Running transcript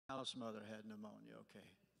house mother had pneumonia. Okay.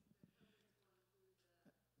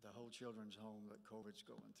 The whole children's home that COVID's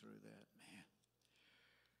going through that. Man.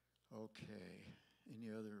 Okay.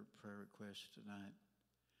 Any other prayer requests tonight?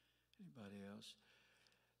 Anybody else?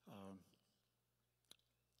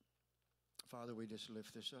 Father, we just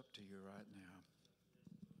lift this up to you right now.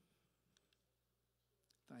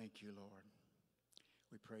 Thank you, Lord.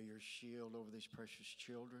 We pray your shield over these precious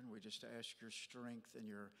children. We just ask your strength and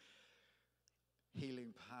your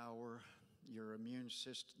healing power, their immune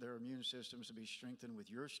systems to be strengthened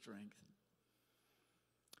with your strength.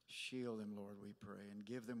 Shield them, Lord, we pray, and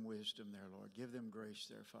give them wisdom there, Lord. Give them grace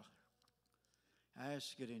there, Father. I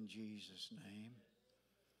ask it in Jesus' name.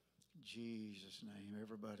 Jesus' name.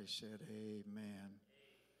 Everybody said amen.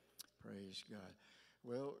 Praise God.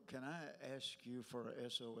 Well, can I ask you for a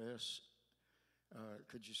SOS?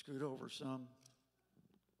 Could you scoot over some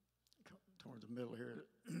toward the middle here?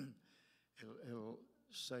 It'll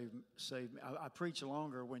save me. I preach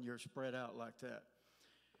longer when you're spread out like that.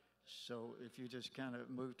 So if you just kind of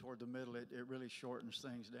move toward the middle, it really shortens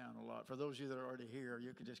things down a lot. For those of you that are already here,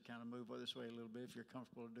 you could just kind of move this way a little bit if you're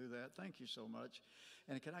comfortable to do that. Thank you so much.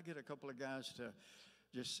 And can I get a couple of guys to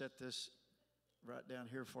just set this right down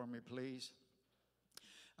here for me, please?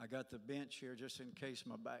 I got the bench here just in case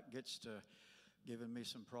my back gets to giving me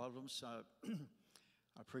some problems.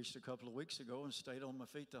 I preached a couple of weeks ago and stayed on my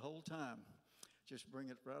feet the whole time. Just bring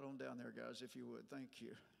it right on down there, guys, if you would. Thank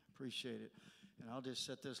you. Appreciate it. And I'll just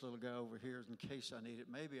set this little guy over here in case I need it.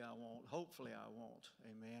 Maybe I won't. Hopefully I won't.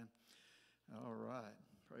 Amen. All right.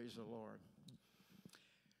 Praise the Lord.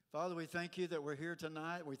 Father, we thank you that we're here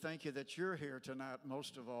tonight. We thank you that you're here tonight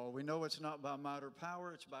most of all. We know it's not by might or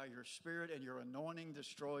power. It's by your Spirit, and your anointing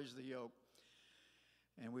destroys the yoke.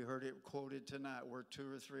 And we heard it quoted tonight, where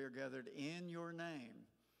 2 or 3 are gathered in your name,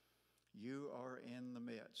 you are in the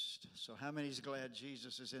midst. So how many is glad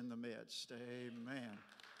Jesus is in the midst? Amen.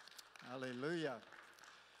 Hallelujah.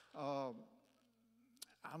 I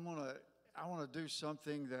want to do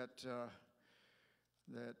something that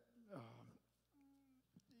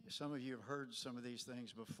some of you have heard some of these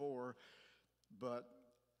things before, but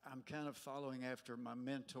I'm kind of following after my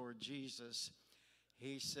mentor, Jesus.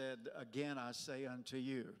 He said, again, I say unto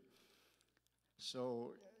you.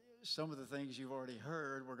 So some of the things you've already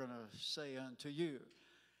heard, we're going to say unto you.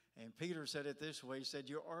 And Peter said it this way. He said,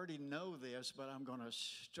 you already know this, but I'm going to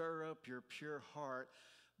stir up your pure heart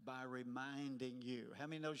by reminding you. How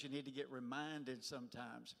many knows you need to get reminded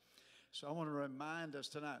sometimes? So I want to remind us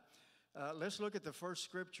tonight. Let's look at the first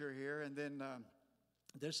scripture here, and then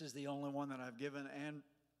this is the only one that I've given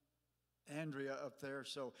Andrea up there.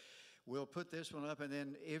 So we'll put this one up, and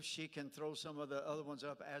then if she can throw some of the other ones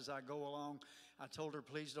up as I go along. I told her,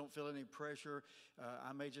 please don't feel any pressure.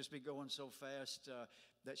 I may just be going so fast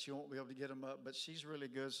that she won't be able to get them up, but she's really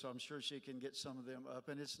good, so I'm sure she can get some of them up,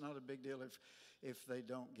 and it's not a big deal if they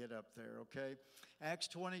don't get up there, okay? Acts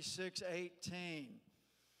 26:18.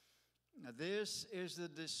 Now, this is the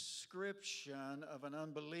description of an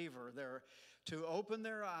unbeliever. They're to open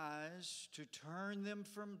their eyes, to turn them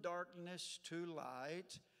from darkness to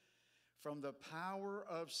light, from the power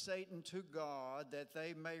of Satan to God, that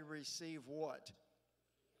they may receive what?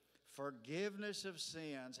 Forgiveness of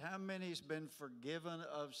sins. How many's been forgiven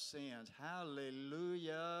of sins?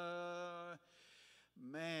 Hallelujah.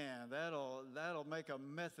 Man, that'll make a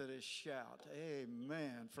Methodist shout.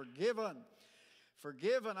 Amen. Forgiven.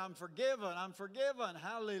 Forgiven, I'm forgiven, I'm forgiven.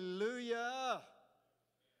 Hallelujah.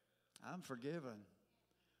 I'm forgiven.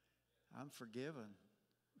 I'm forgiven.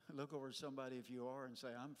 Look over at somebody if you are and say,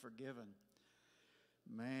 I'm forgiven.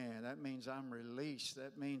 Man, that means I'm released.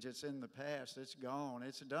 That means it's in the past. It's gone.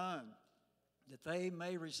 It's done. That they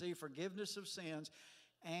may receive forgiveness of sins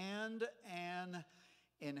and an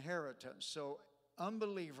inheritance. So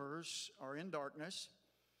unbelievers are in darkness.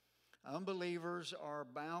 Unbelievers are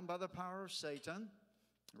bound by the power of Satan,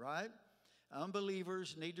 right?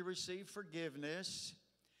 Unbelievers need to receive forgiveness,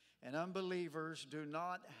 and unbelievers do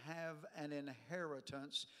not have an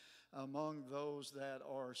inheritance among those that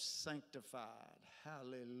are sanctified.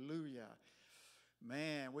 Hallelujah.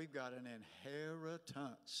 Man, we've got an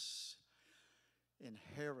inheritance.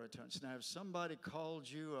 Inheritance. Now, if somebody called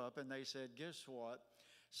you up and they said, guess what?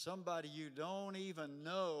 Somebody you don't even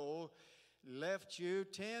know left you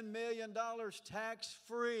 $10 million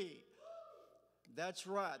tax-free. That's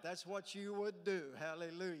right. That's what you would do.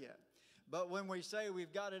 Hallelujah. But when we say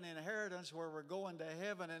we've got an inheritance where we're going to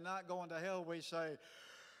heaven and not going to hell, we say,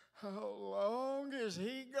 how long is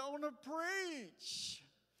he going to preach?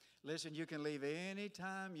 Listen, you can leave any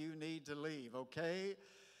time you need to leave, okay?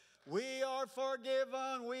 We are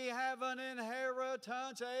forgiven. We have an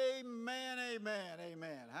inheritance. Amen, amen,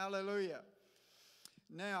 amen. Hallelujah.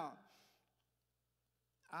 Now,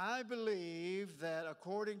 I believe that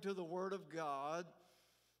according to the Word of God,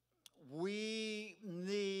 we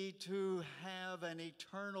need to have an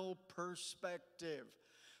eternal perspective.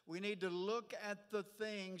 We need to look at the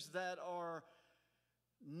things that are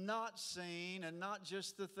not seen and not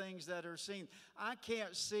just the things that are seen. I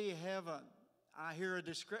can't see heaven. I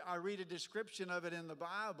read a description of it in the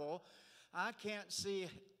Bible. I can't see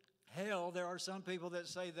hell. There are some people that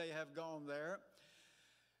say they have gone there.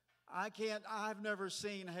 I've never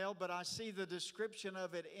seen hell, but I see the description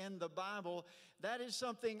of it in the Bible. That is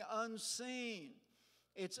something unseen.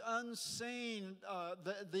 It's unseen.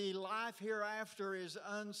 The life hereafter is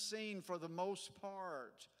unseen for the most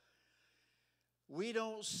part. We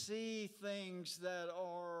don't see things that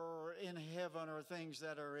are in heaven or things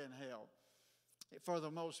that are in hell for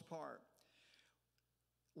the most part.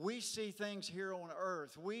 We see things here on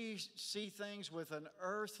earth. We see things with an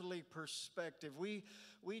earthly perspective. We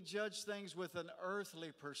judge things with an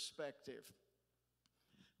earthly perspective.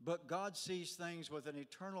 But God sees things with an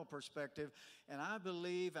eternal perspective. And I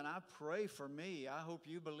believe, and I pray for me, I hope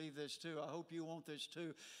you believe this too, I hope you want this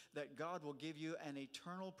too, that God will give you an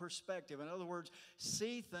eternal perspective. In other words,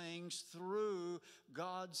 see things through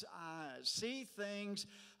God's eyes. See things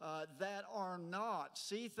that are not.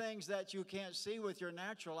 See things that you can't see with your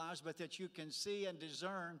natural eyes, but that you can see and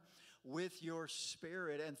discern with your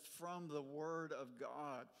spirit and from the Word of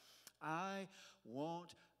God. I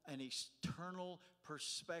want an eternal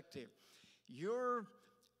perspective. Your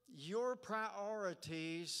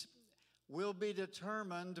priorities will be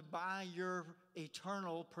determined by your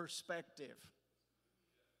eternal perspective.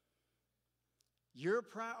 Your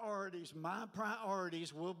priorities, my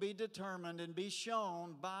priorities, will be determined and be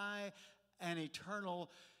shown by an eternal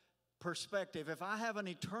perspective. If I have an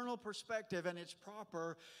eternal perspective and it's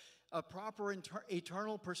a proper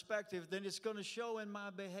eternal perspective, then it's going to show in my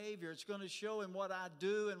behavior. It's going to show in what I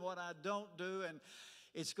do and what I don't do, and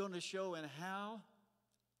it's going to show in how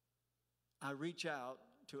I reach out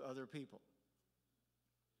to other people.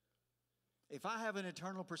 If I have an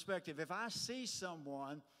eternal perspective, if I see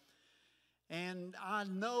someone and I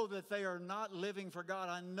know that they are not living for God,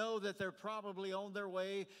 I know that they're probably on their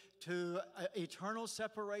way to eternal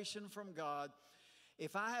separation from God,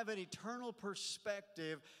 if I have an eternal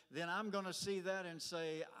perspective, then I'm going to see that and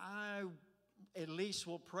say, I at least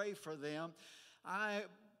will pray for them. I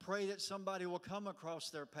pray that somebody will come across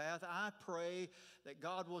their path. I pray that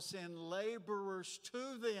God will send laborers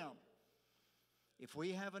to them. If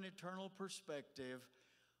we have an eternal perspective,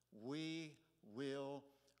 we will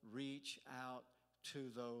reach out to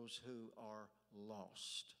those who are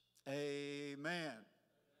lost. Amen.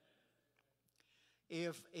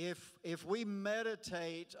 If we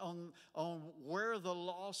meditate on where the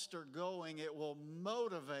lost are going, it will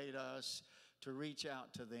motivate us to reach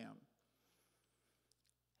out to them.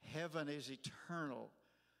 Heaven is eternal.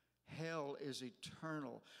 Hell is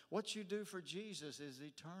eternal. What you do for Jesus is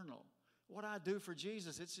eternal. What I do for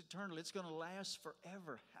Jesus, it's eternal. It's going to last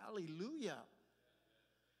forever. Hallelujah.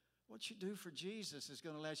 What you do for Jesus is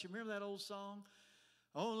going to last. You remember that old song?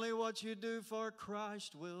 Only what you do for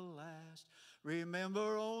Christ will last.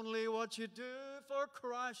 Remember, only what you do for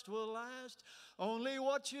Christ will last. Only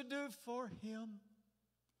what you do for Him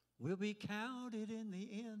will be counted in the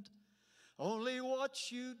end. Only what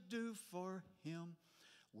you do for Him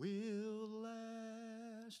will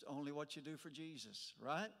last. Only what you do for Jesus,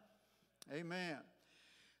 right? Amen.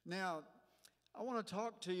 Now, I want to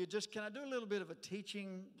talk to you. Can I do a little bit of a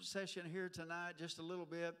teaching session here tonight? Just a little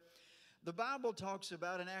bit. The Bible talks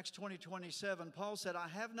about in Acts 20:27, Paul said, I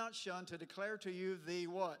have not shunned to declare to you the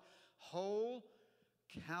what? Whole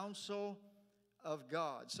counsel of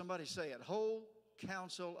God. Somebody say it. Whole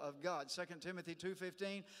counsel of God. 2 Timothy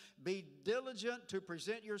 2:15, be diligent to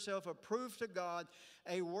present yourself approved to God,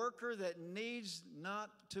 a worker that needs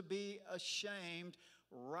not to be ashamed,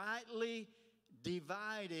 rightly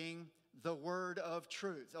dividing the word of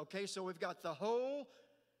truth. Okay, so we've got the whole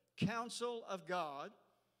counsel of God.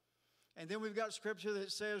 And then we've got scripture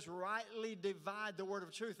that says, rightly divide the word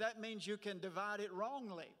of truth. That means you can divide it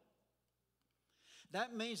wrongly.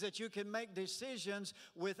 That means that you can make decisions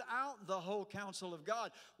without the whole counsel of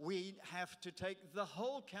God. We have to take the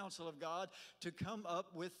whole counsel of God to come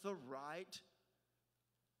up with the right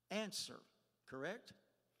answer. Correct?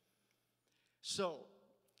 So,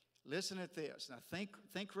 listen at this. Now,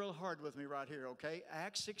 think real hard with me right here, okay?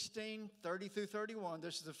 Acts 16:30-31.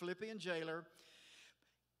 This is the Philippian jailer.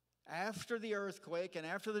 After the earthquake and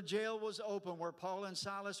after the jail was open where Paul and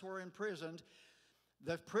Silas were imprisoned,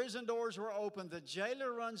 The prison doors were open. The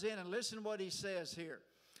jailer runs in, and listen what he says here.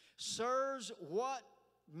 Sirs, what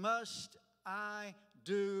must I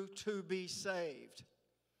do to be saved?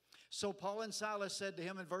 So Paul and Silas said to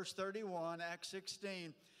him in verse 31, Acts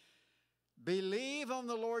 16, believe on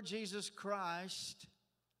the Lord Jesus Christ,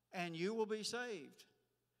 and you will be saved,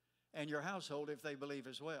 and your household if they believe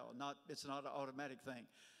as well. It's not an automatic thing.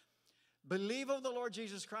 Believe on the Lord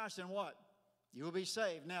Jesus Christ, and what? You will be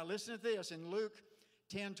saved. Now listen to this. In Luke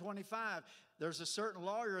 10:25, there's a certain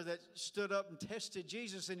lawyer that stood up and tested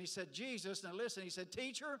Jesus, and he said, Jesus, now listen, he said,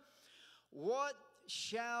 Teacher, what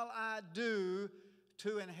shall I do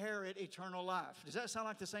to inherit eternal life? Does that sound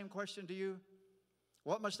like the same question to you?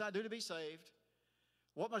 What must I do to be saved?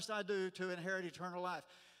 What must I do to inherit eternal life?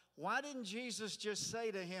 Why didn't Jesus just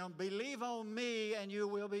say to him, believe on me and you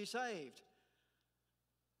will be saved?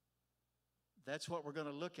 That's what we're going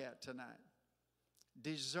to look at tonight.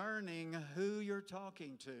 Discerning who you're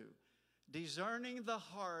talking to. Discerning the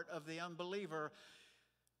heart of the unbeliever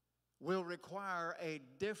will require a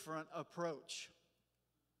different approach.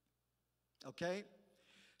 Okay?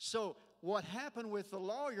 So what happened with the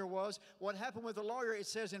lawyer it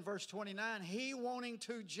says in verse 29, he wanting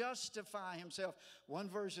to justify himself. One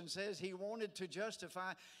version says he wanted to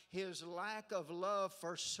justify his lack of love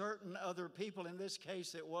for certain other people. In this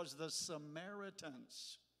case, it was the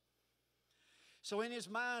Samaritans. So in his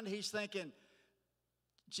mind, he's thinking,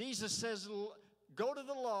 Jesus says, go to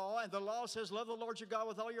the law, and the law says, love the Lord your God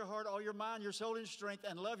with all your heart, all your mind, your soul, and strength,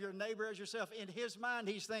 and love your neighbor as yourself. In his mind,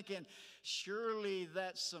 he's thinking, surely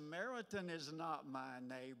that Samaritan is not my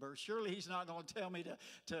neighbor. Surely he's not going to tell me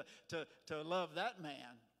to love that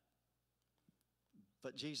man.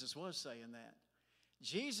 But Jesus was saying that.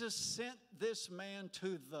 Jesus sent this man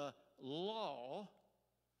to the law,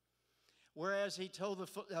 whereas he told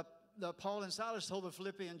Paul and Silas told the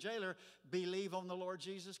Philippian jailer, believe on the Lord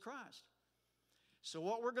Jesus Christ. So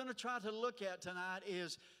what we're going to try to look at tonight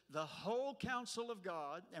is the whole counsel of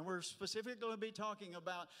God, and we're specifically going to be talking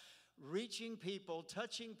about reaching people,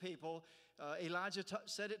 touching people. Elijah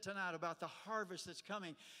said it tonight about the harvest that's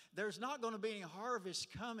coming. There's not going to be any harvest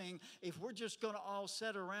coming if we're just going to all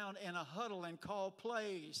sit around in a huddle and call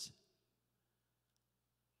plays.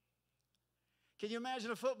 Can you imagine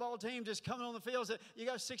a football team just coming on the field? You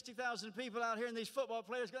got 60,000 people out here, and these football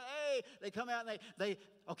players go, hey, they come out and they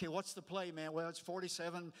okay, what's the play, man? Well, it's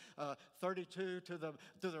 47, 32 to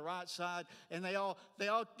the right side, and they all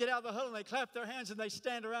get out of the huddle and they clap their hands and they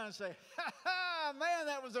stand around and say, ha, man,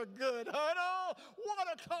 that was a good huddle. What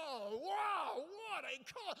a call. Wow, what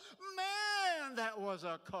a call. Man, that was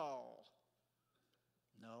a call.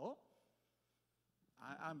 No,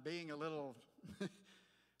 I'm being a little...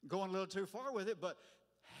 going a little too far with it, but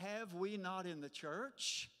have we not in the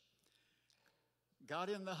church got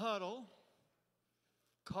in the huddle,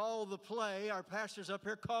 called the play, our pastor's up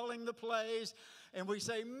here calling the plays, and we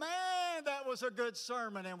say, man, that was a good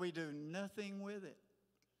sermon, and we do nothing with it?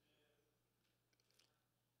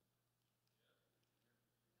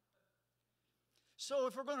 So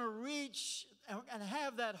if we're going to reach and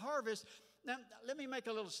have that harvest, now let me make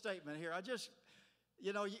a little statement here.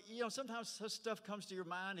 You know, sometimes stuff comes to your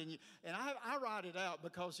mind, and I write it out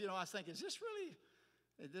because, I think, is this really,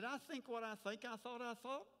 did I think what I think I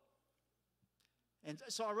thought? And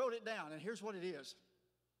so I wrote it down, and here's what it is.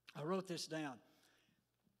 I wrote this down.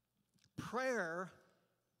 Prayer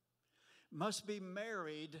must be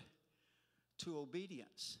married to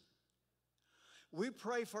obedience. We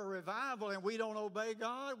pray for revival and we don't obey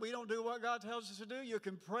God. We don't do what God tells us to do. You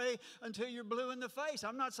can pray until you're blue in the face.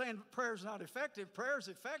 I'm not saying prayer's not effective. Prayer's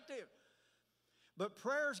effective. But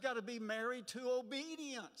prayer's got to be married to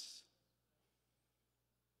obedience.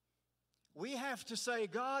 We have to say,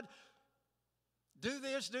 God, do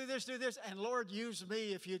this, do this, do this, and Lord, use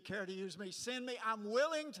me if you'd care to use me. Send me. I'm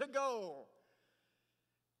willing to go.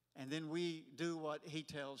 And then we do what he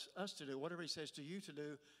tells us to do. Whatever he says to you to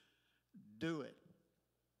do, do it.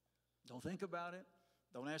 Don't think about it.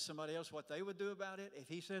 Don't ask somebody else what they would do about it. If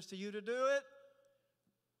he says to you to do it,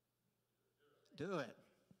 do it.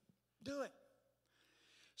 Do it.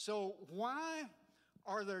 So why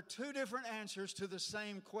are there two different answers to the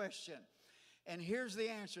same question? And here's the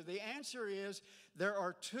answer. The answer is there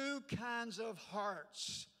are two kinds of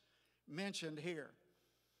hearts mentioned here.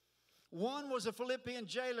 One was a Philippian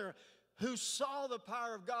jailer who saw the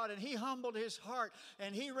power of God, and he humbled his heart,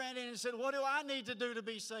 and he ran in and said, what do I need to do to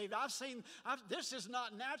be saved? This is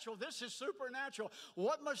not natural. This is supernatural.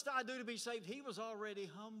 What must I do to be saved? He was already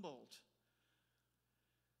humbled.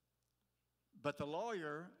 But the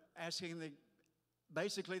lawyer, asking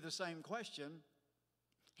basically the same question,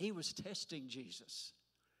 he was testing Jesus.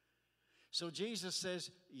 So Jesus says,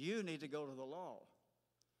 you need to go to the law.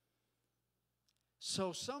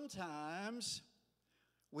 So sometimes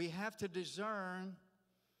we have to discern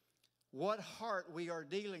what heart we are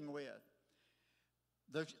dealing with.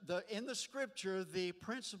 In the Scripture, the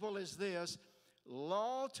principle is this: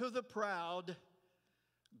 law to the proud,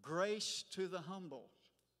 grace to the humble.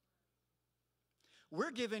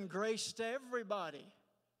 We're giving grace to everybody.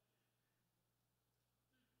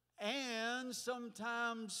 And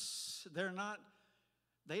sometimes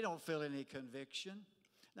they don't feel any conviction.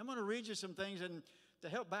 Now, I'm going to read you some things and to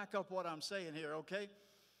help back up what I'm saying here, okay?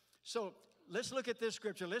 So let's look at this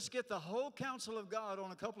scripture. Let's get the whole counsel of God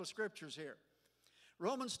on a couple of scriptures here.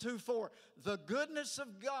 Romans 2:4. The goodness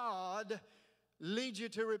of God leads you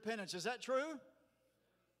to repentance. Is that true?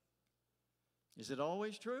 Is it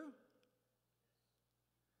always true?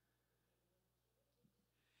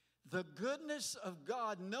 The goodness of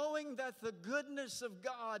God, knowing that the goodness of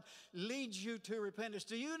God leads you to repentance.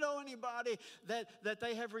 Do you know anybody that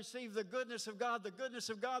they have received the goodness of God, the goodness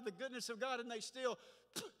of God, the goodness of God, and they still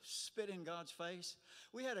spit in God's face?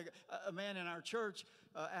 We had a man in our church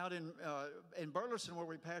out in Burleson where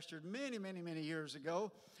we pastored many years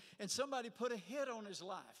ago, and somebody put a hit on his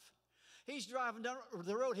life. He's driving down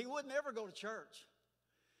the road. He wouldn't ever go to church.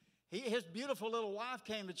 His beautiful little wife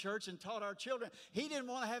came to church and taught our children. He didn't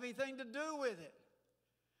want to have anything to do with it.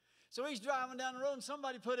 So he's driving down the road and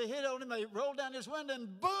somebody put a hit on him. They rolled down his window and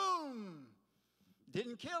boom!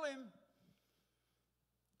 Didn't kill him.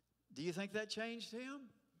 Do you think that changed him?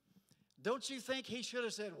 Don't you think he should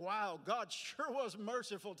have said, wow, God sure was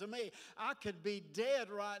merciful to me. I could be dead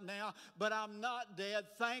right now, but I'm not dead.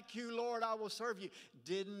 Thank you, Lord, I will serve you.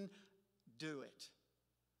 Didn't do it.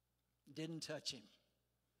 Didn't touch him.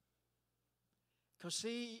 Because,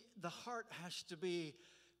 see, the heart has to be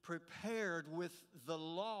prepared with the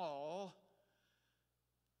law,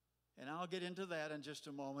 and I'll get into that in just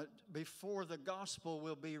a moment, before the gospel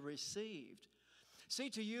will be received.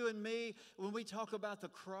 See, to you and me, when we talk about the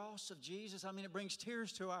cross of Jesus, I mean, it brings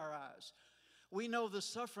tears to our eyes. We know the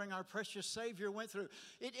suffering our precious Savior went through.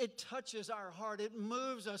 It touches our heart. It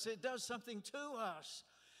moves us. It does something to us.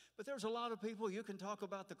 But there's a lot of people, you can talk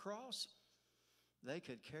about the cross, they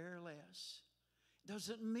could care less.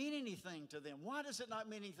 Doesn't mean anything to them. Why does it not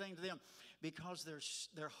mean anything to them? Because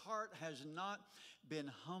their heart has not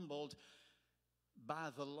been humbled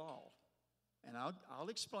by the law. And I'll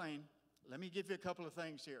explain. Let me give you a couple of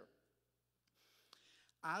things here.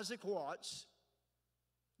 Isaac Watts,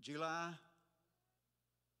 July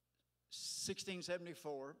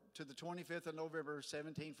 1674 to the 25th of November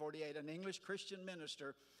 1748, an English Christian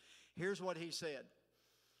minister, here's what he said.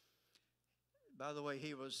 By the way,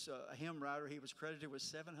 he was a hymn writer. He was credited with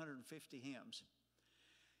 750 hymns.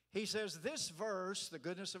 He says, this verse, the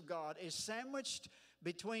goodness of God, is sandwiched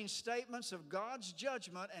between statements of God's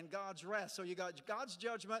judgment and God's wrath. So you got God's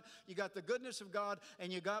judgment, you got the goodness of God,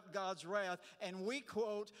 and you got God's wrath. And we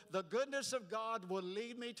quote, the goodness of God will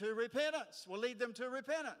lead me to repentance, will lead them to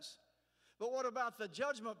repentance. But what about the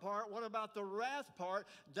judgment part? What about the wrath part?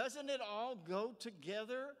 Doesn't it all go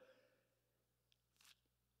together?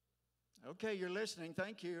 Okay, you're listening.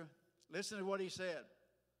 Thank you. Listen to what he said.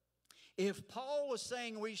 If Paul was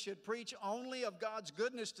saying we should preach only of God's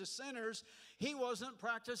goodness to sinners, he wasn't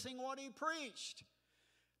practicing what he preached.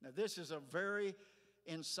 Now, this is a very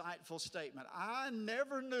insightful statement. I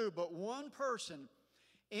never knew but one person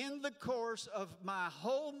in the course of my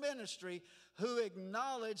whole ministry who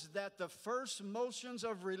acknowledged that the first motions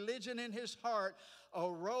of religion in his heart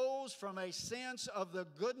arose from a sense of the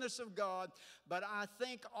goodness of God. But I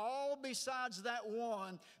think all besides that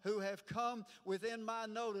one who have come within my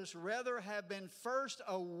notice rather have been first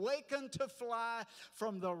awakened to fly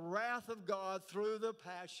from the wrath of God through the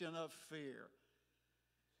passion of fear.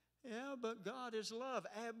 Yeah, but God is love.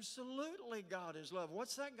 Absolutely God is love.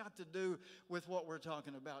 What's that got to do with what we're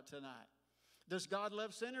talking about tonight? Does God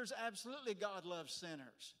love sinners? Absolutely God loves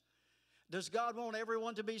sinners. Does God want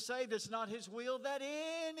everyone to be saved? It's not His will that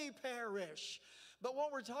any perish. But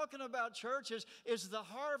what we're talking about, church, is the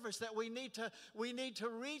harvest that we need to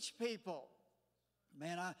reach people.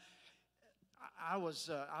 Man, I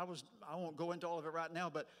won't go into all of it right now,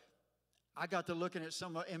 but I got to looking at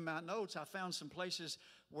some in my notes. I found some places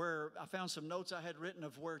where I found some notes I had written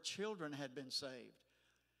of where children had been saved.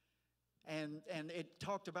 And it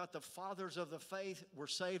talked about the fathers of the faith were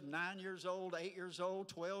saved 9 years old, 8 years old,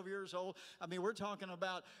 12 years old. I mean, we're talking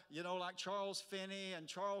about, like Charles Finney and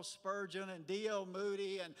Charles Spurgeon and D.L.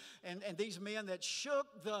 Moody and these men that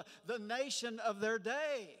shook the nation of their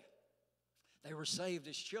day. They were saved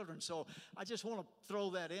as children. So I just want to throw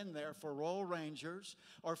that in there for Royal Rangers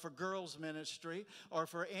or for girls ministry or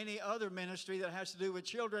for any other ministry that has to do with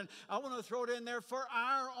children. I want to throw it in there for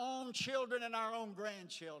our own children and our own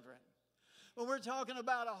grandchildren. When we're talking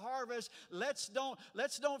about a harvest, let's don't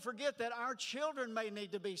forget that our children may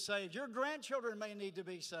need to be saved. Your grandchildren may need to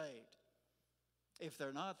be saved. If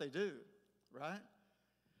they're not, they do, right?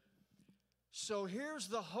 So here's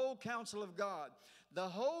the whole counsel of God. The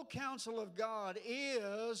whole counsel of God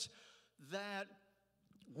is that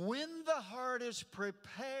when the heart is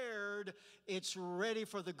prepared, it's ready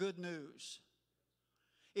for the good news.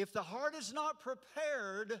 If the heart is not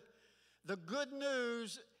prepared, the good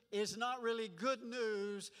news is not really good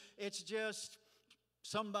news. It's just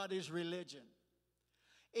somebody's religion.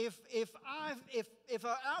 If I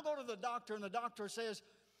go to the doctor and the doctor says,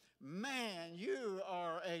 man, you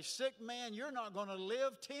are a sick man. You're not going to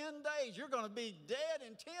live 10 days. You're going to be dead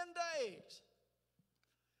in 10 days.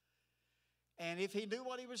 And if he knew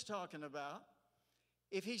what he was talking about,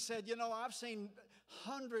 if he said, I've seen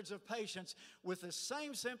hundreds of patients with the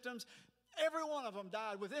same symptoms, every one of them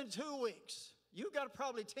died within 2 weeks. You've got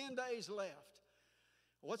probably 10 days left.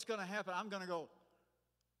 What's going to happen? I'm going to go,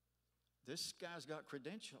 this guy's got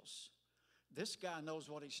credentials. This guy knows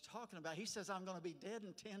what he's talking about. He says I'm going to be dead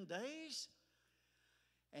in 10 days.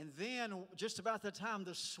 And then just about the time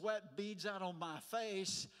the sweat beads out on my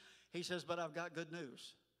face, he says, but I've got good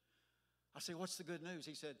news. I say, what's the good news?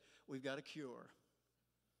 He said, we've got a cure.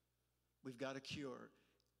 We've got a cure.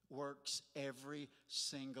 Works every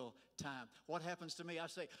single time. What happens to me? I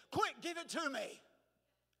say, quick, give it to me.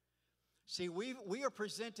 See, we are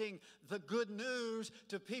presenting the good news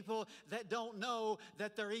to people that don't know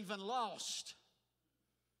that they're even lost.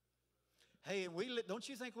 Hey, don't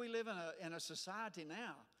you think we live in a society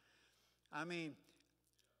now? I mean,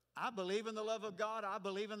 I believe in the love of God. I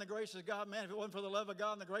believe in the grace of God. Man, if it wasn't for the love of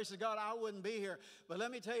God and the grace of God, I wouldn't be here. But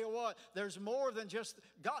let me tell you what, there's more than just,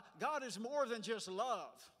 God is more than just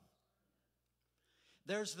love.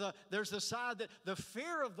 There's the side that the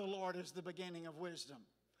fear of the Lord is the beginning of wisdom.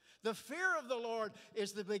 The fear of the Lord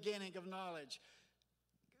is the beginning of knowledge.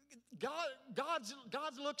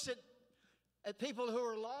 God looks at people who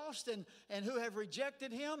are lost and who have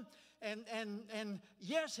rejected Him. And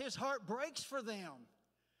yes, His heart breaks for them.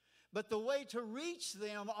 But the way to reach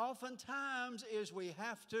them oftentimes is we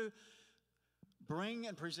have to bring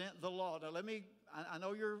and present the law. Now I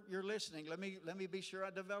know you're listening. Let me be sure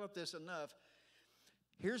I develop this enough.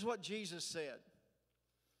 Here's what Jesus said.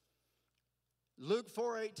 Luke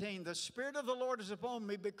 4:18, the Spirit of the Lord is upon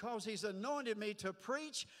me because He's anointed me to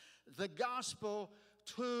preach the gospel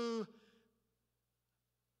to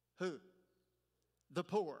who? The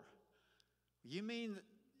poor. You mean,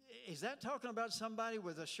 is that talking about somebody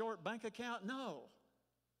with a short bank account? No.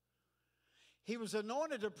 He was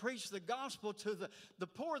anointed to preach the gospel to the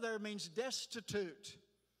poor. There means destitute,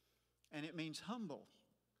 and it means humble.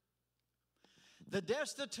 The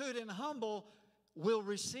destitute and humble will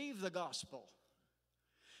receive the gospel.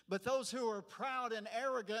 But those who are proud and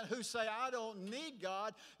arrogant, who say, I don't need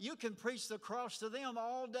God, you can preach the cross to them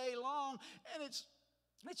all day long, and it's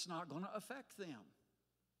not going to affect them.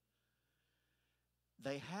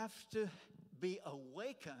 They have to be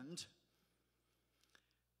awakened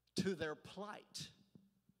to their plight.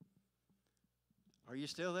 Are you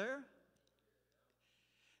still there?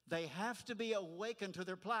 They have to be awakened to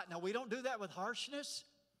their plight. Now, we don't do that with harshness.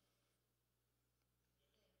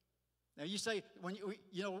 Now, you say, when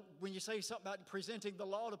you say something about presenting the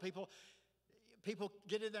law to people, people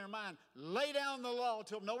get in their mind, lay down the law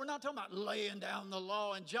to them. No, we're not talking about laying down the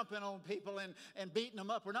law and jumping on people and beating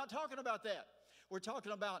them up. We're not talking about that. We're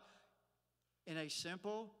talking about in a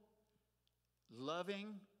simple,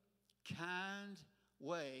 loving, kind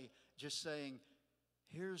way, just saying,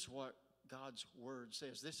 here's what God's word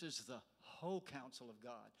says. This is the whole counsel of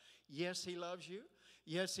God. Yes, He loves you.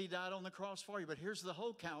 Yes, He died on the cross for you. But here's the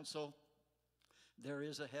whole counsel. There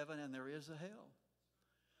is a heaven and there is a hell.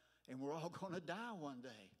 And we're all going to die one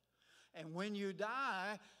day. And when you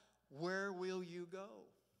die, where will you go?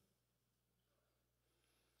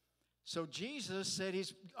 So Jesus said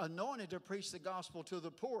He's anointed to preach the gospel to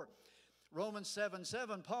the poor. Romans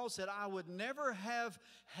 7:7, Paul said, I would never have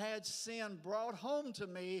had sin brought home to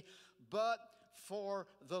me but for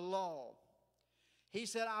the law. He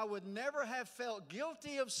said, I would never have felt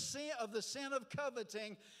guilty of the sin of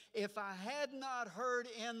coveting if I had not heard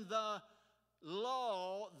in the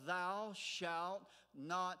law, thou shalt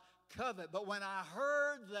not covet. But when I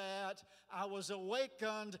heard that, I was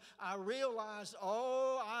awakened. I realized,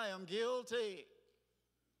 oh, I am guilty.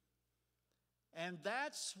 And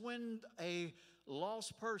that's when a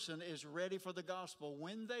lost person is ready for the gospel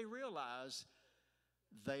when they realize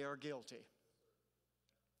they are guilty.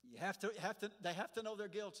 They have to know they're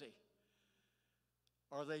guilty,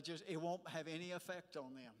 or it won't have any effect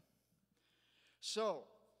on them. So,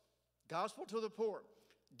 gospel to the poor.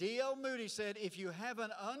 D.L. Moody said, if you have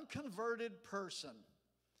an unconverted person,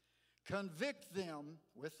 convict them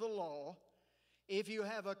with the law. If you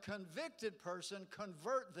have a convicted person,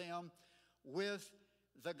 convert them with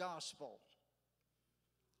the gospel.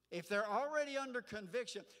 If they're already under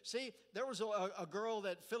conviction. See, there was a girl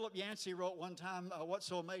that Philip Yancey wrote one time, What's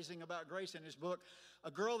So Amazing About Grace, in his book.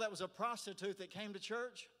 A girl that was a prostitute that came to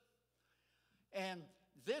church. And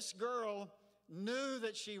this girl knew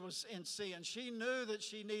that she was in sin. She knew that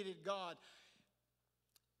she needed God.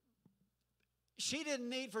 She didn't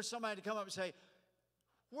need for somebody to come up and say,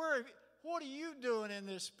 what are you doing in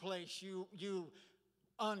this place, you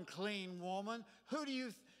unclean woman?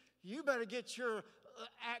 You better get your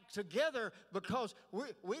act together, because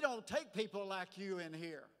we don't take people like you in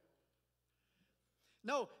here.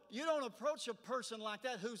 No, you don't approach a person like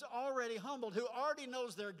that who's already humbled, who already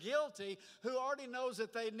knows they're guilty, who already knows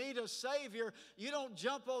that they need a Savior. You don't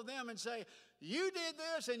jump on them and say, you did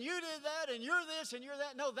this and you did that and you're this and you're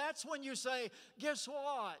that. No, that's when you say, guess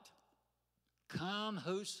what? Come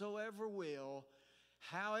whosoever will,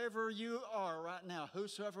 however you are right now,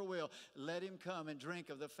 whosoever will, let him come and drink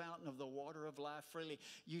of the fountain of the water of life freely.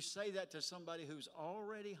 You say that to somebody who's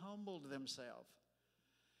already humbled themselves.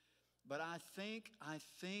 But I think,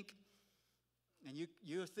 and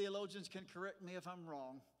you theologians can correct me if I'm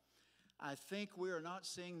wrong, I think we are not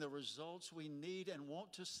seeing the results we need and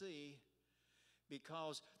want to see,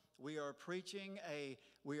 because we are preaching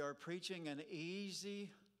an easy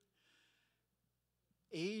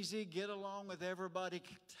get along with everybody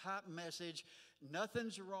type message.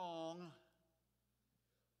 Nothing's wrong.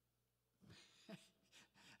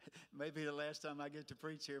 Maybe the last time I get to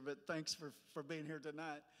preach here, but thanks for being here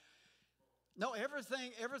tonight. No,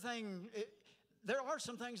 there are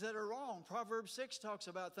some things that are wrong. Proverbs 6 talks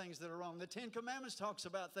about things that are wrong. The Ten Commandments talks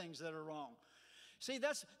about things that are wrong. See,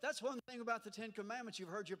 that's one thing about the Ten Commandments. You've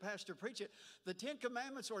heard your pastor preach it. The Ten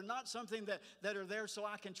Commandments are not something that are there so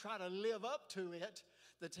I can try to live up to it.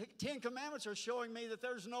 The Ten Commandments are showing me that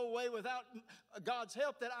there's no way without God's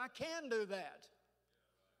help that I can do that.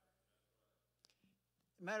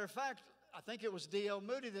 Matter of fact, I think it was D.L.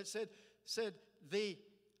 Moody that said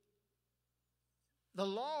the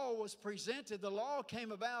law was presented, the law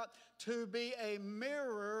came about to be a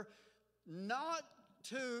mirror,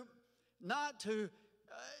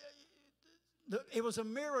 it was a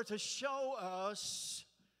mirror to show us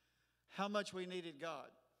how much we needed God.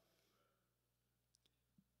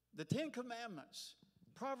 The Ten Commandments,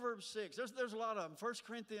 Proverbs 6, there's a lot of them. 1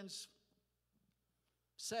 Corinthians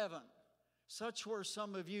 7, such were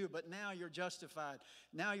some of you, but now you're justified.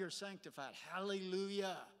 Now you're sanctified.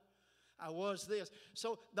 Hallelujah. I was this.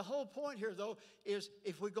 So the whole point here, though, is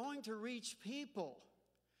if we're going to reach people,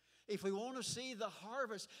 if we want to see the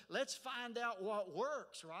harvest, let's find out what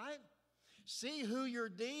works, right? See who you're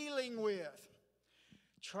dealing with.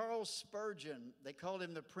 Charles Spurgeon, they called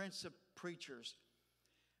him the Prince of Preachers.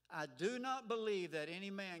 I do not believe that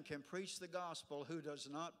any man can preach the gospel who does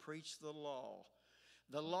not preach the law.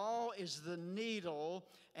 The law is the needle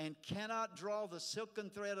and cannot draw the silken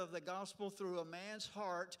thread of the gospel through a man's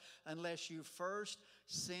heart unless you first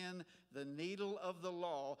send the needle of the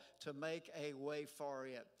law to make a way for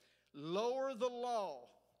it. Lower the law,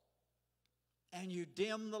 and you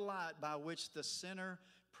dim the light by which the sinner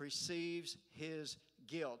perceives his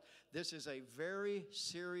guilt. This is a very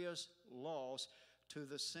serious loss to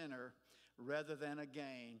the sinner rather than a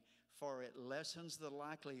gain, for it lessens the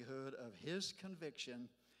likelihood of his conviction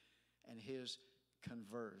and his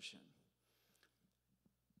conversion.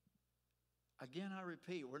 Again, I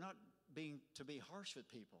repeat, we're not being to be harsh with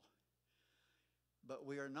people, but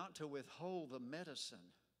we are not to withhold the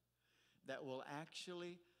medicine that will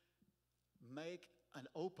actually make an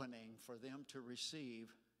opening for them to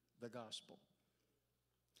receive the gospel.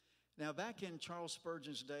 Now, back in Charles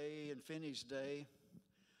Spurgeon's day and Finney's day,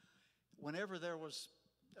 whenever there was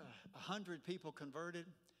 100 people converted,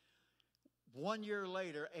 1 year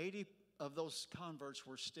later, 80 of those converts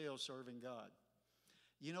were still serving God.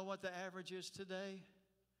 You know what the average is today?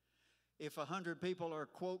 If 100 people are,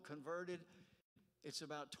 quote, converted, it's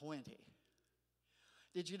about 20.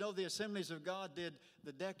 Did you know the Assemblies of God did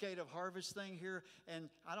the Decade of Harvest thing here? And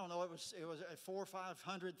I don't know, it was 400,000 or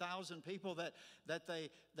 500,000 people that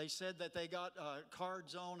they said that they got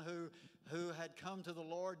cards on who had come to the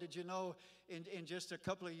Lord. Did you know in just a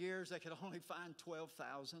couple of years they could only find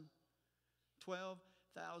 12,000? 12?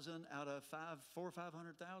 4,000 out of 400,000 or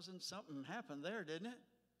 500,000. Something happened there, didn't it?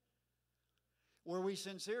 Were we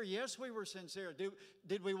sincere? Yes, we were sincere.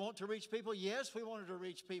 Did we want to reach people? Yes, we wanted to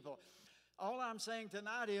reach people. All I'm saying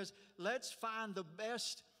tonight is let's find the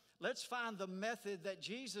best. Let's find the method that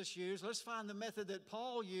Jesus used. Let's find the method that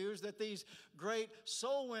Paul used, that these great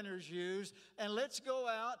soul winners used. And let's go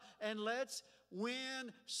out and let's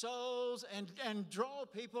win souls and draw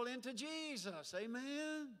people into Jesus.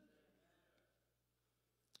 Amen?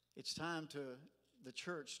 It's time to the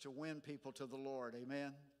church to win people to the Lord.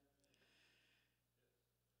 Amen?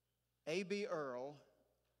 A.B. Earl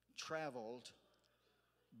traveled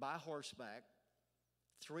by horseback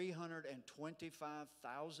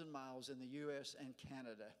 325,000 miles in the U.S. and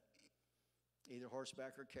Canada, either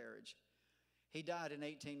horseback or carriage. He died in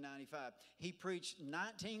 1895. He preached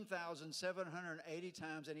 19,780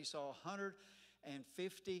 times, and he saw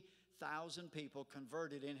 150,000 people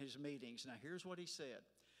converted in his meetings. Now, here's what he said.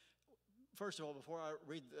 First of all, before I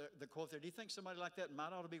read the quote there, do you think somebody like that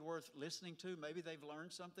might ought to be worth listening to? Maybe they've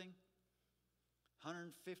learned something?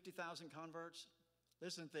 150,000 converts?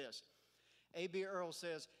 Listen to this. A.B. Earl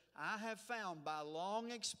says, I have found by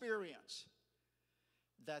long experience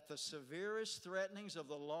that the severest threatenings of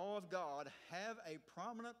the law of God have a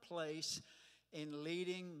prominent place in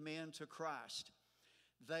leading men to Christ.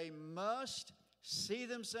 They must see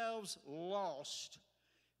themselves lost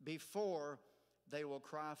before they will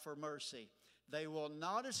cry for mercy. They will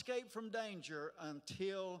not escape from danger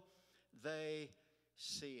until they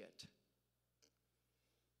see it.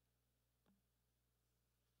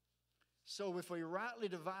 So if we rightly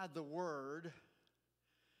divide the word,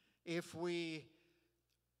 if we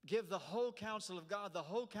give the whole counsel of God, the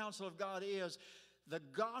whole counsel of God is the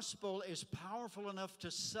gospel is powerful enough to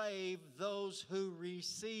save those who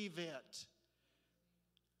receive it.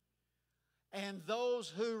 And those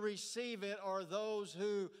who receive it are those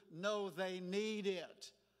who know they need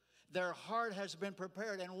it. Their heart has been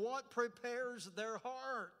prepared. And what prepares their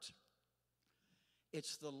heart?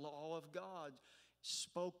 It's the law of God,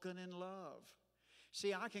 spoken in love.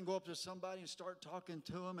 See, I can go up to somebody and start talking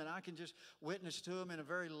to them, and I can just witness to them in a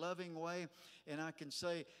very loving way. And I can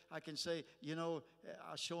say, you know,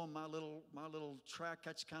 I show them my little track.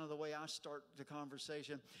 That's kind of the way I start the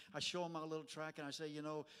conversation. I show them my little track, and I say, you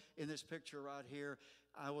know, in this picture right here,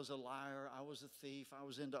 I was a liar, I was a thief, I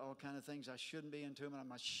was into all kind of things I shouldn't be into, and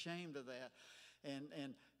I'm ashamed of that.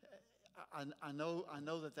 And I know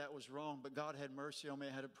that was wrong, but God had mercy on me.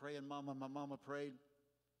 I had a praying mama. My mama prayed,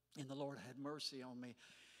 and the Lord had mercy on me.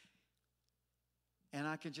 And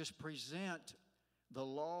I can just present the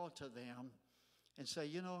law to them and say,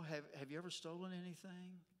 you know, have you ever stolen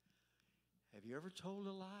anything? Have you ever told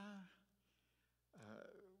a lie?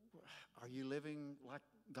 Are you living like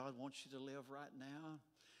God wants you to live right now?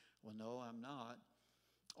 Well, no, I'm not.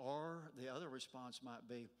 Or the other response might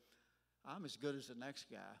be, I'm as good as the next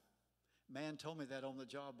guy. Man told me that on the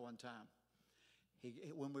job one time.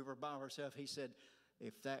 When we were by ourselves, he said,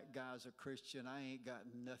 if that guy's a Christian, I ain't got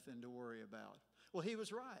nothing to worry about. Well, he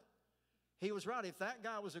was right. He was right. If that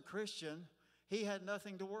guy was a Christian, he had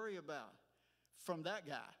nothing to worry about from that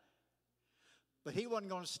guy. But he wasn't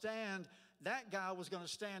going to stand. That guy was going to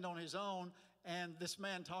stand on his own, and this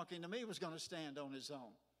man talking to me was going to stand on his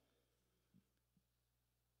own.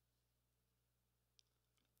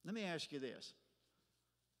 Let me ask you this.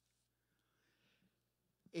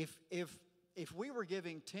 If we were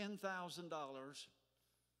giving $10,000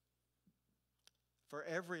 for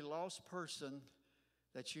every lost person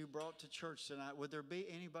that you brought to church tonight, would there be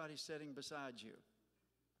anybody sitting beside you?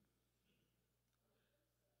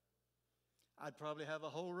 I'd probably have a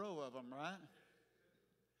whole row of them, right?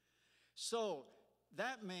 So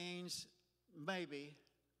that means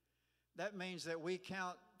that we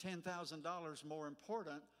count $10,000 more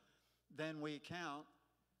important than we count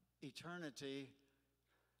eternity,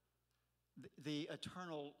 the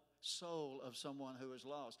eternal soul of someone who is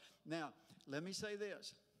lost. Now, let me say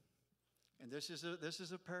this, and this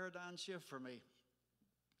is a paradigm shift for me.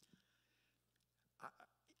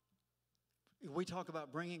 We talk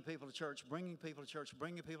about bringing people to church, bringing people to church,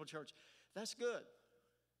 bringing people to church. That's good.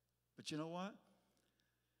 But you know what?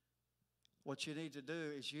 What you need to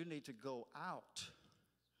do is you need to go out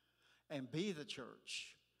and be the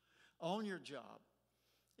church on your job,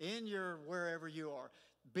 in your wherever you are.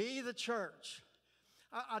 Be the church.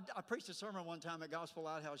 I preached a sermon one time at Gospel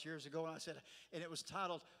Lighthouse years ago, and it was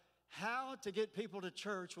titled, How to Get People to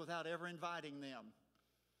Church Without Ever Inviting Them.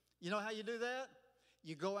 You know how you do that?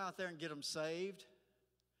 You go out there and get them saved.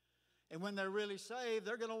 And when they're really saved,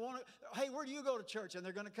 they're going to want to, hey, where do you go to church? And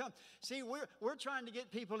they're going to come. See, we're trying to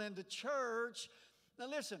get people into church. Now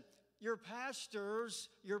listen, Your pastors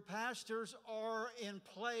are in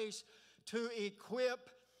place to equip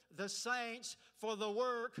the saints for the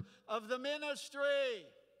work of the ministry.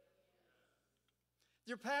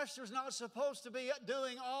 Your pastor's not supposed to be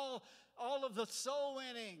doing all of the soul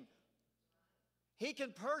winning. He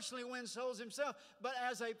can personally win souls himself, but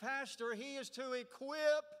as a pastor, he is to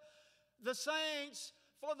equip the saints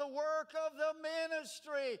for the work of the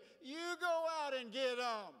ministry. You go out and get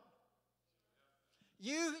them.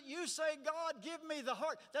 You say, God, give me the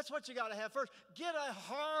heart. That's what you got to have first. Get a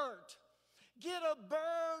heart. Get a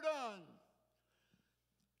burden.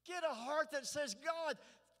 Get a heart that says, God,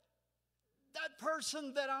 that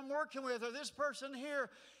person that I'm working with or this person here,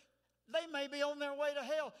 they may be on their way to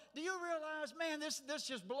hell. Do you realize, man, this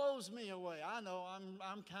just blows me away. I know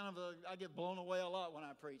I'm kind of I get blown away a lot when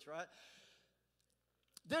I preach, right?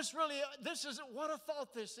 This is what a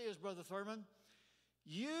thought this is, Brother Thurman.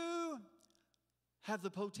 You have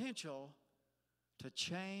the potential to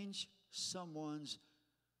change someone's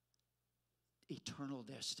eternal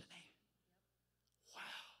destiny.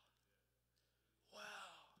 Wow.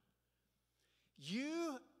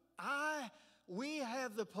 We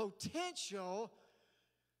have the potential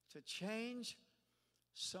to change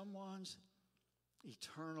someone's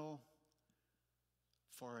eternal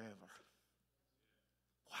forever.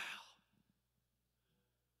 Wow.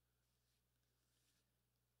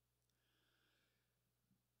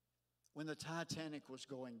 When the Titanic was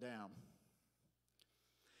going down,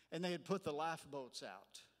 and they had put the lifeboats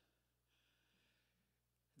out,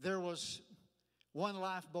 there was one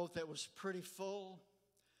lifeboat that was pretty full,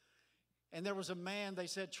 and there was a man, they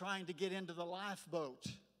said, trying to get into the lifeboat.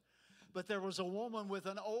 But there was a woman with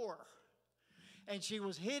an oar, and she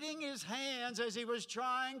was hitting his hands as he was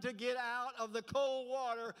trying to get out of the cold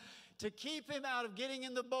water to keep him out of getting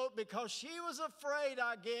in the boat, because she was afraid,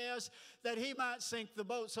 I guess, that he might sink the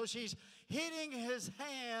boat. So she's hitting his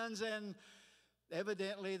hands, and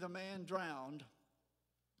evidently the man drowned,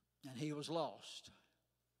 and he was lost.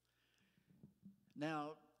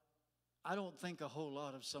 Now, I don't think a whole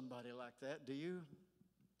lot of somebody like that, do you?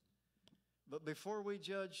 But before we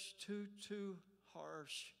judge too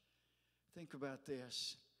harsh, think about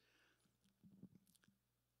this.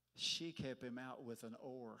 She kept him out with an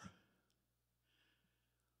oar.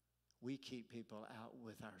 We keep people out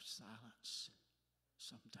with our silence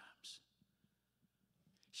sometimes.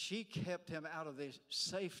 She kept him out of the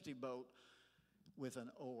safety boat with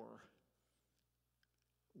an oar.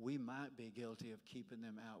 We might be guilty of keeping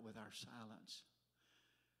them out with our silence.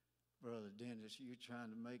 Brother Dennis, you trying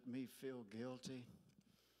to make me feel guilty?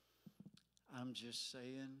 I'm just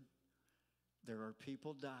saying, there are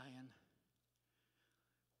people dying.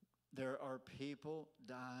 There are people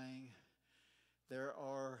dying. There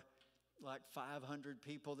are like 500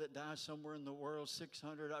 people that die somewhere in the world,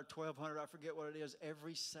 600 or 1,200, I forget what it is.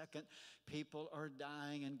 Every second, people are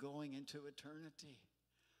dying and going into eternity.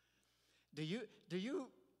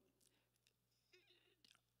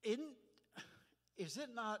 Is it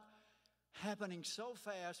not happening so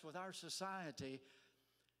fast with our society?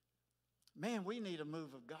 Man, we need a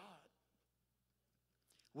move of God.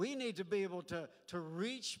 We need to be able to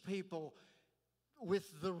reach people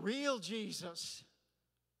with the real Jesus.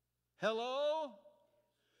 Hello?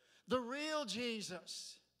 The real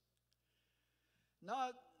Jesus.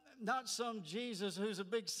 Not some Jesus who's a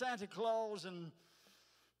big Santa Claus and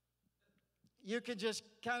you can just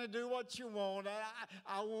kind of do what you want.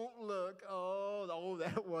 I won't look. Oh,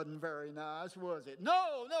 that wasn't very nice, was it?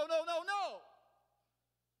 No.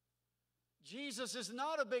 Jesus is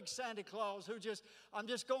not a big Santa Claus who I'm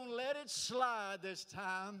just going to let it slide this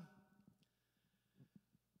time.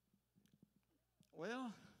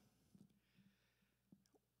 Well,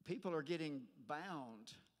 people are getting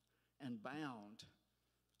bound and bound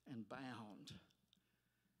and bound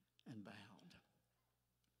and bound.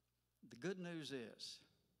 The good news is,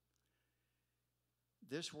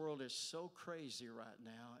 this world is so crazy right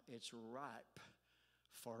now, it's ripe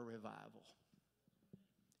for revival.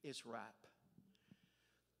 It's ripe.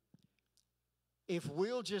 If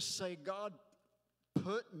we'll just say, God,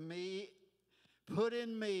 put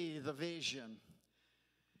in me the vision.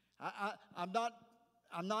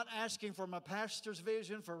 I'm not asking for my pastor's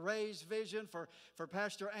vision, for Ray's vision, for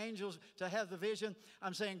Pastor Angel's to have the vision.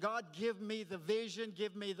 I'm saying, God, give me the vision,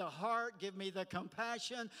 give me the heart, give me the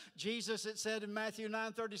compassion. Jesus, it said in Matthew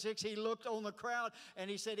 9:36, he looked on the crowd and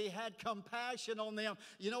he said he had compassion on them.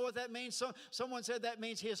 You know what that means? Someone said that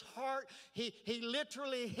means his heart, he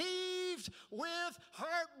literally heaved with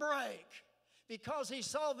heartbreak because he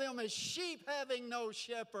saw them as sheep having no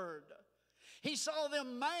shepherd. He saw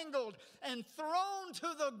them mangled and thrown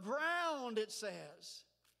to the ground, it says.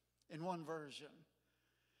 in one version.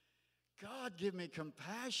 God, give me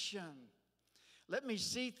compassion. Let me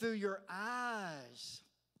see through your eyes.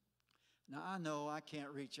 Now, I know I can't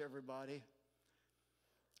reach everybody,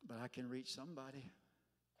 but I can reach somebody.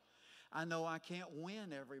 I know I can't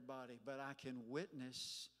win everybody, but I can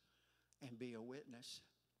witness and be a witness.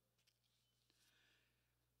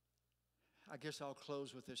 I guess I'll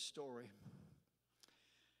close with this story.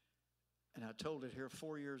 And I told it here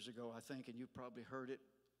 4 years ago, I think, and you probably heard it.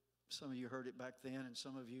 Some of you heard it back then, and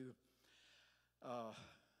some of you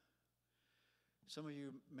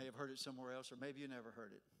may have heard it somewhere else, or maybe you never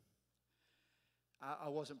heard it. I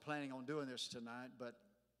wasn't planning on doing this tonight, but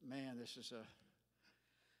man, this is a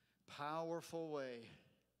powerful way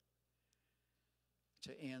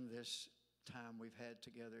to end this time we've had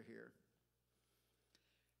together here.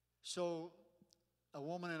 So, a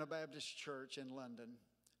woman in a Baptist church in London,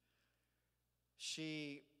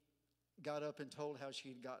 she got up and told how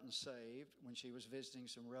she'd gotten saved when she was visiting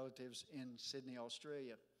some relatives in Sydney,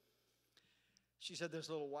 Australia. She said this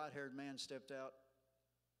little white-haired man stepped out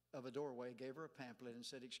of a doorway, gave her a pamphlet, and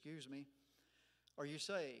said, "Excuse me, are you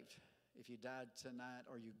saved? If you died tonight,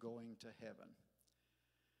 are you going to heaven?"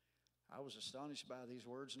 I was astonished by these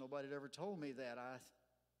words. Nobody had ever told me that. I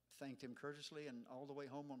thanked him courteously, and all the way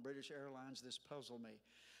home on British Airlines, this puzzled me.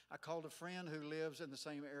 I called a friend who lives in the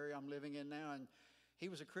same area I'm living in now, and he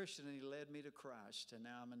was a Christian, and he led me to Christ, and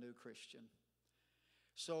now I'm a new Christian.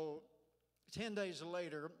 So 10 days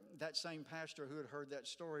later, that same pastor who had heard that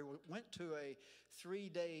story went to a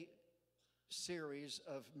 3-day series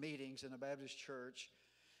of meetings in a Baptist church.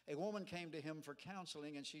 A woman came to him for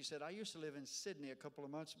counseling, and she said, "I used to live in Sydney. A couple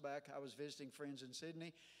of months back, I was visiting friends in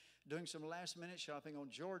Sydney, doing some last-minute shopping on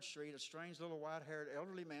George Street. A strange little white-haired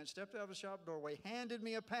elderly man stepped out of a shop doorway, handed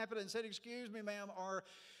me a pamphlet, and said, 'Excuse me, ma'am, are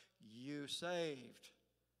you saved?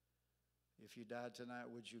 If you died tonight,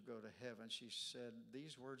 would you go to heaven?'" She said,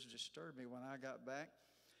 "These words disturbed me. When I got back,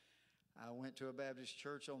 I went to a Baptist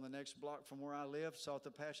church on the next block from where I lived, sought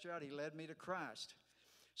the pastor out. He led me to Christ."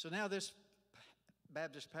 So now this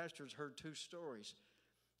Baptist pastor has heard 2 stories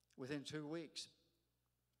within 2 weeks.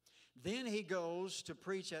 Then he goes to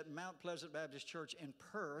preach at Mount Pleasant Baptist Church in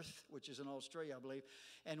Perth, which is in Australia, I believe.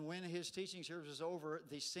 And when his teaching service was over,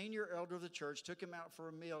 the senior elder of the church took him out for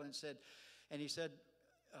a meal and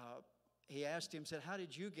he asked him, "How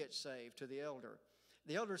did you get saved?" to the elder.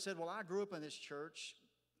 The elder said, "Well, I grew up in this church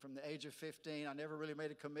from the age of 15. I never really made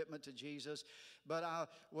a commitment to Jesus. But I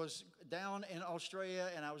was down in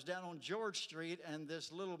Australia, and I was down on George Street, and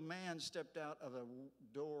this little man stepped out of a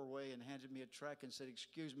doorway and handed me a tract and said,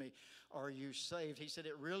 'Excuse me, are you saved?'" He said,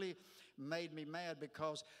 "It really made me mad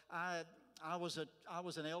because I was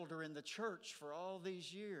an elder in the church for all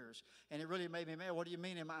these years, and it really made me mad. 'What do you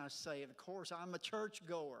mean, am I saved?' 'Of course, I'm a church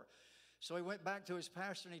goer.'" So he went back to his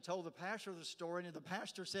pastor, and he told the pastor the story, and the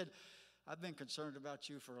pastor said, "I've been concerned about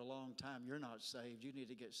you for a long time. You're not saved. You need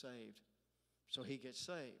to get saved." So he gets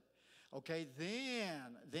saved. Okay,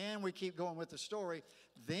 then we keep going with the story.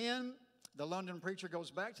 Then the London preacher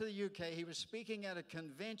goes back to the UK. He was speaking at a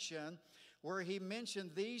convention where he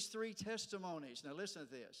mentioned these 3 testimonies. Now listen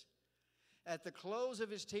to this. At the close of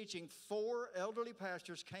his teaching, 4 elderly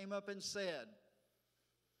pastors came up and said,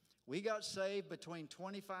 "We got saved between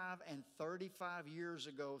 25 and 35 years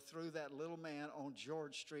ago through that little man on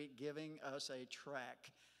George Street giving us a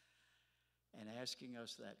tract and asking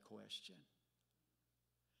us that question."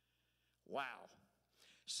 Wow.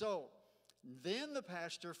 So then the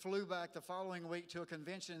pastor flew back the following week to a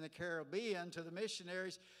convention in the Caribbean to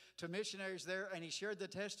missionaries there, and he shared the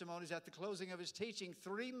testimonies. At the closing of his teaching,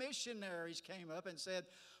 3 missionaries came up and said,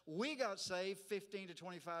 "We got saved 15 to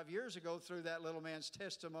 25 years ago through that little man's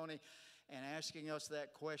testimony and asking us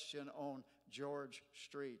that question on George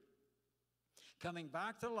Street." Coming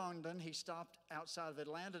back to London, he stopped outside of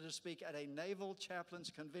Atlanta to speak at a Naval Chaplains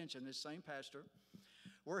Convention, this same pastor,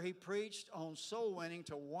 where he preached on soul winning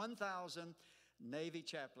to 1,000 Navy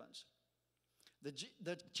chaplains.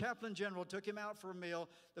 The chaplain general took him out for a meal.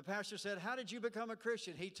 The pastor said, "How did you become a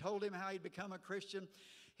Christian?" He told him how he'd become a Christian.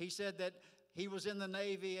 He said that he was in the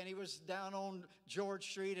Navy, and he was down on George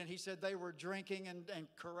Street, and he said they were drinking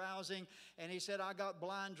and carousing. And he said, "I got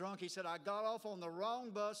blind drunk." He said, "I got off on the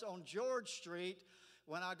wrong bus on George Street.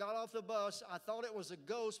 When I got off the bus, I thought it was a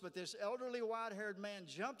ghost, but this elderly white-haired man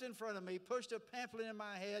jumped in front of me, pushed a pamphlet in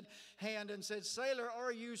my hand, and said, 'Sailor,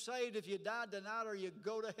 are you saved? If you died tonight, will you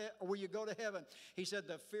go to heaven?' He said,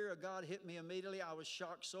 the fear of God hit me immediately. I was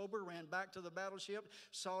shocked sober, ran back to the battleship,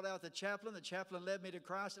 sought out the chaplain. The chaplain led me to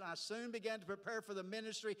Christ, and I soon began to prepare for the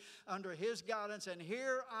ministry under his guidance. And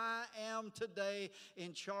here I am today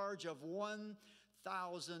in charge of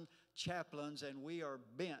 1,000 chaplains, and we are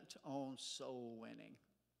bent on soul winning.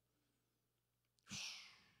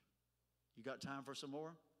 You got time for some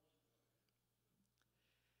more?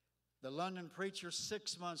 The London preacher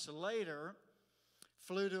 6 months later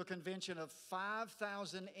flew to a convention of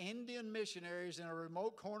 5,000 Indian missionaries in a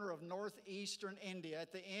remote corner of northeastern India.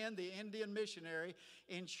 At the end, the Indian missionary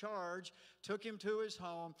in charge took him to his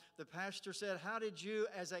home. The pastor said, "How did you,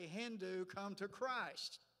 as a Hindu, come to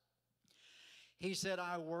Christ?" He said,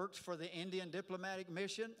 "I worked for the Indian diplomatic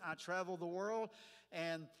mission. I traveled the world,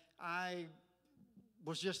 and I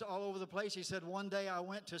was just all over the place." He said, "One day I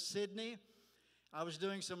went to Sydney. I was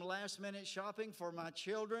doing some last-minute shopping for my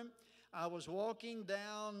children. I was walking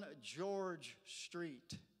down George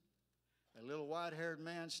Street. A little white-haired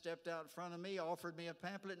man stepped out in front of me, offered me a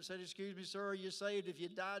pamphlet, and said, 'Excuse me, sir, are you saved? If you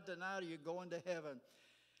died tonight, are you going to heaven?'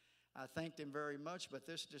 I thanked him very much, but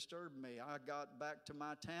this disturbed me. I got back to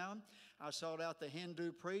my town. I sought out the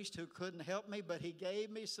Hindu priest who couldn't help me, but he gave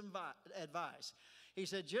me some advice. He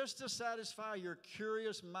said, 'Just to satisfy your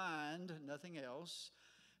curious mind, nothing else,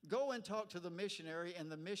 go and talk to the missionary in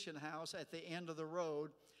the mission house at the end of the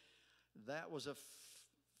road.' That was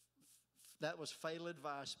fatal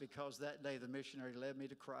advice, because that day the missionary led me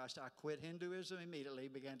to Christ. I quit Hinduism immediately,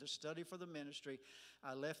 began to study for the ministry.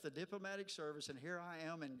 I left the diplomatic service, and here I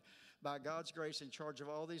am, and by God's grace, in charge of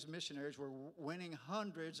all these missionaries. We're winning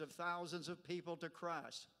hundreds of thousands of people to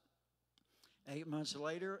Christ." 8 months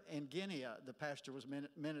later, in Guinea, the pastor was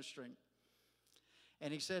ministering.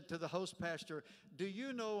 And he said to the host pastor, "Do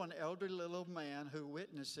you know an elderly little man who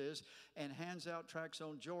witnesses and hands out tracts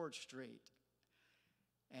on George Street?"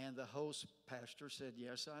 And the host pastor said,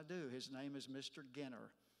 "Yes, I do. His name is Mr.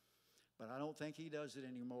 Ginner. But I don't think he does it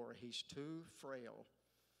anymore. He's too frail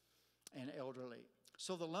and elderly."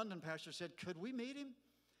 So the London pastor said, "Could we meet him?"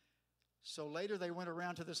 So later they went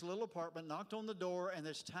around to this little apartment, knocked on the door, and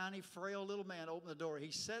this tiny, frail little man opened the door.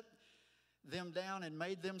 He set them down and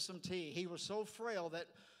made them some tea. He was so frail that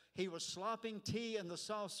he was slopping tea in the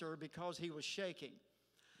saucer because he was shaking.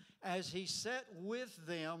 As he sat with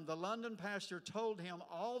them, the London pastor told him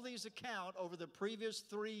all these accounts over the previous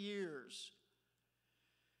 3 years.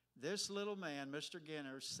 This little man, Mr.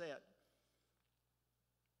 Ginner, sat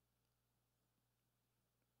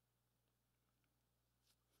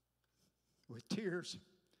with tears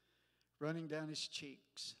running down his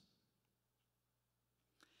cheeks.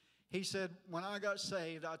 He said, "When I got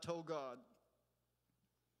saved, I told God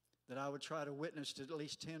that I would try to witness to at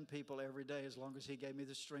least 10 people every day as long as he gave me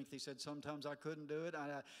the strength." He said, "Sometimes I couldn't do it.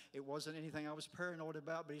 It wasn't anything I was paranoid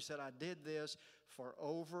about," but he said, "I did this for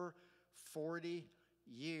over 40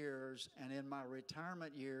 years, and in my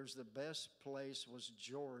retirement years, the best place was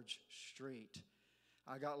George Street.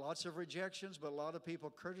 I got lots of rejections, but a lot of people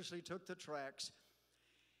courteously took the tracts."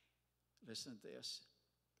 Listen to this.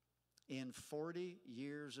 "In 40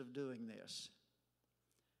 years of doing this,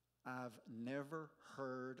 I've never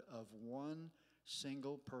heard of one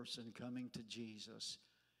single person coming to Jesus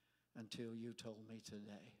until you told me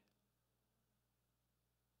today."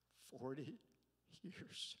 40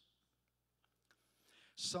 years.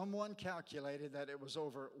 Someone calculated that it was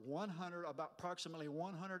over approximately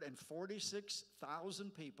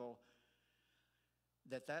 146,000 people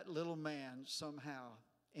that little man somehow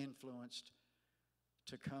influenced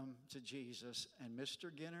to come to Jesus. And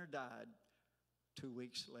Mr. Ginner died 2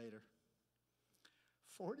 weeks later.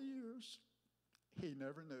 40 years, he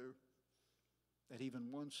never knew that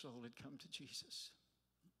even one soul had come to Jesus.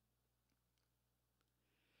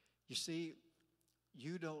 You see,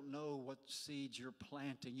 you don't know what seeds you're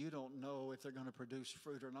planting. You don't know if they're going to produce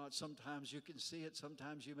fruit or not. Sometimes you can see it.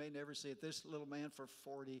 Sometimes you may never see it. This little man for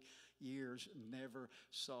 40 years never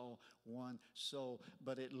saw one soul.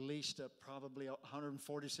 But at least probably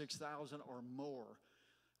 146,000 or more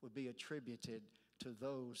would be attributed to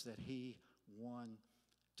those that he won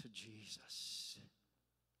to Jesus.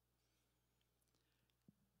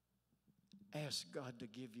 Ask God to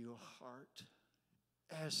give you a heart.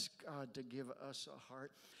 Ask God to give us a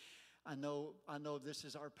heart. I know this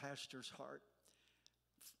is our pastor's heart,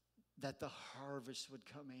 that the harvest would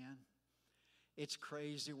come in. It's a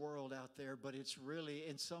crazy world out there, but it's really,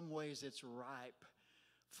 in some ways, it's ripe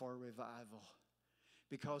for revival.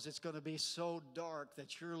 Because it's going to be so dark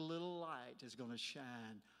that your little light is going to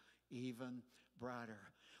shine even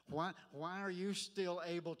brighter. Why are you still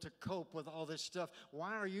able to cope with all this stuff?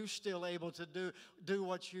 Why are you still able to do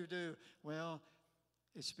what you do? Well,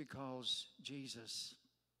 it's because Jesus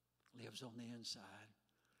lives on the inside,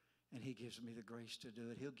 and he gives me the grace to do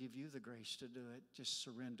it. He'll give you the grace to do it. Just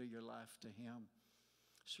surrender your life to him.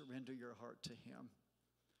 Surrender your heart to him.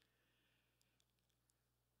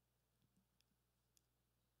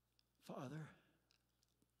 Father,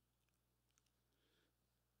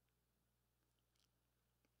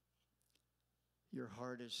 your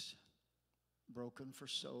heart is broken for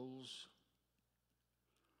souls.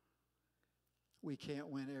 We can't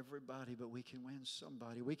win everybody, but we can win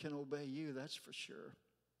somebody. We can obey you, that's for sure.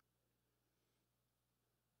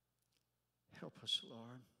 Help us,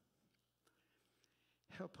 Lord.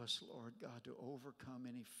 Help us, Lord God, to overcome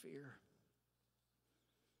any fear.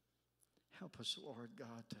 Help us, Lord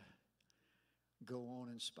God, to go on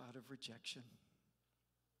in spite of rejection.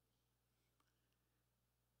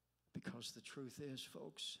 Because the truth is,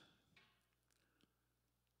 folks,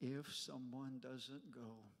 if someone doesn't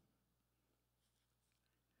go,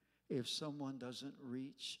 if someone doesn't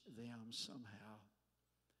reach them somehow,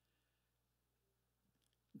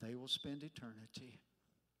 they will spend eternity.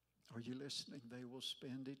 Are you listening? They will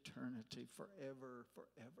spend eternity forever,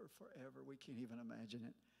 forever, forever. We can't even imagine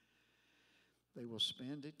it. They will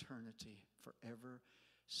spend eternity forever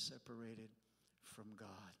separated from God.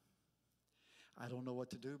 I don't know what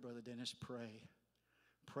to do, Brother Dennis. Pray.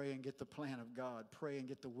 Pray and get the plan of God. Pray and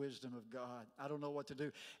get the wisdom of God. I don't know what to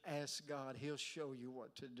do. Ask God. He'll show you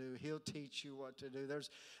what to do. He'll teach you what to do.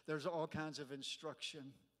 There's all kinds of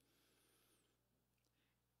instruction.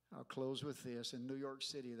 I'll close with this. In New York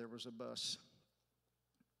City, there was a bus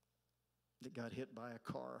that got hit by a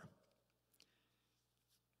car.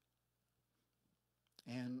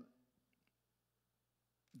 And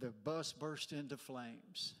the bus burst into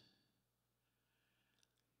flames.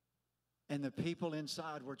 And the people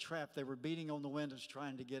inside were trapped. They were beating on the windows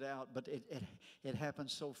trying to get out, but it happened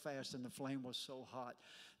so fast and the flame was so hot.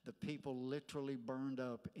 The people literally burned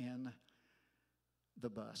up in the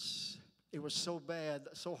bus. It was so bad,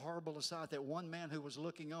 so horrible a sight that one man who was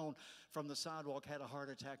looking on from the sidewalk had a heart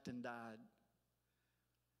attack and died.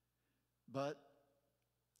 But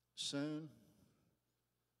soon,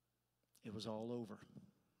 it was all over.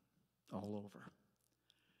 All over.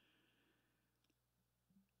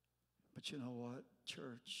 But you know what,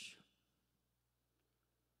 church?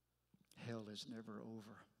 Hell is never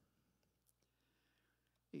over.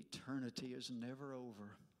 Eternity is never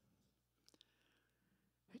over.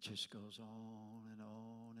 It just goes on and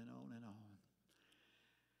on and on and on.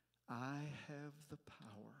 I have the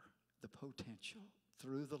power, the potential,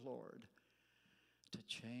 through the Lord, to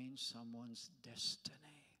change someone's destiny.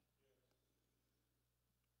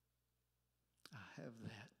 I have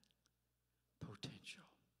that potential.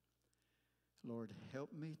 Lord,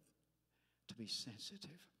 help me to be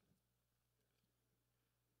sensitive.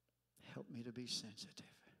 Help me to be sensitive.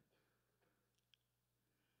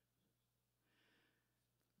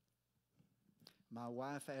 My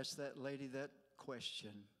wife asked that lady that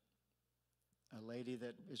question, a lady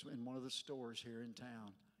that is in one of the stores here in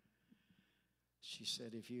town. She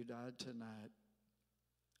said, if you died tonight,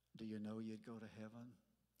 do you know you'd go to heaven?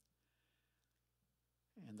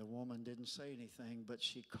 And the woman didn't say anything, but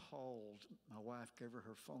she called. My wife gave her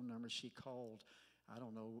her phone number. She called, I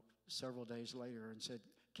don't know, several days later and said,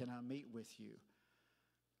 can I meet with you?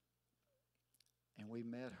 And we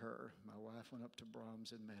met her. My wife went up to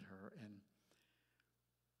Brahms and met her. And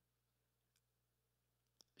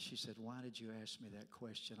she said, why did you ask me that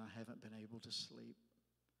question? I haven't been able to sleep.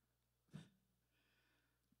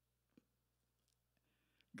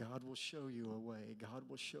 God will show you a way. God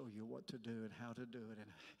will show you what to do and how to do it. And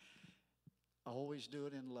always do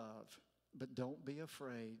it in love. But don't be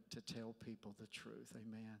afraid to tell people the truth.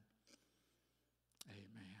 Amen.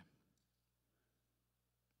 Amen.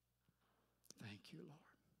 Thank you, Lord.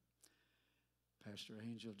 Pastor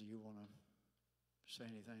Angel, do you want to say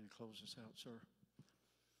anything to close us out, sir?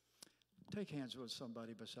 Take hands with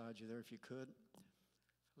somebody beside you there if you could.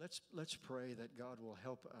 Let's pray that God will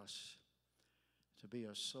help us to be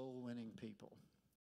a soul-winning people.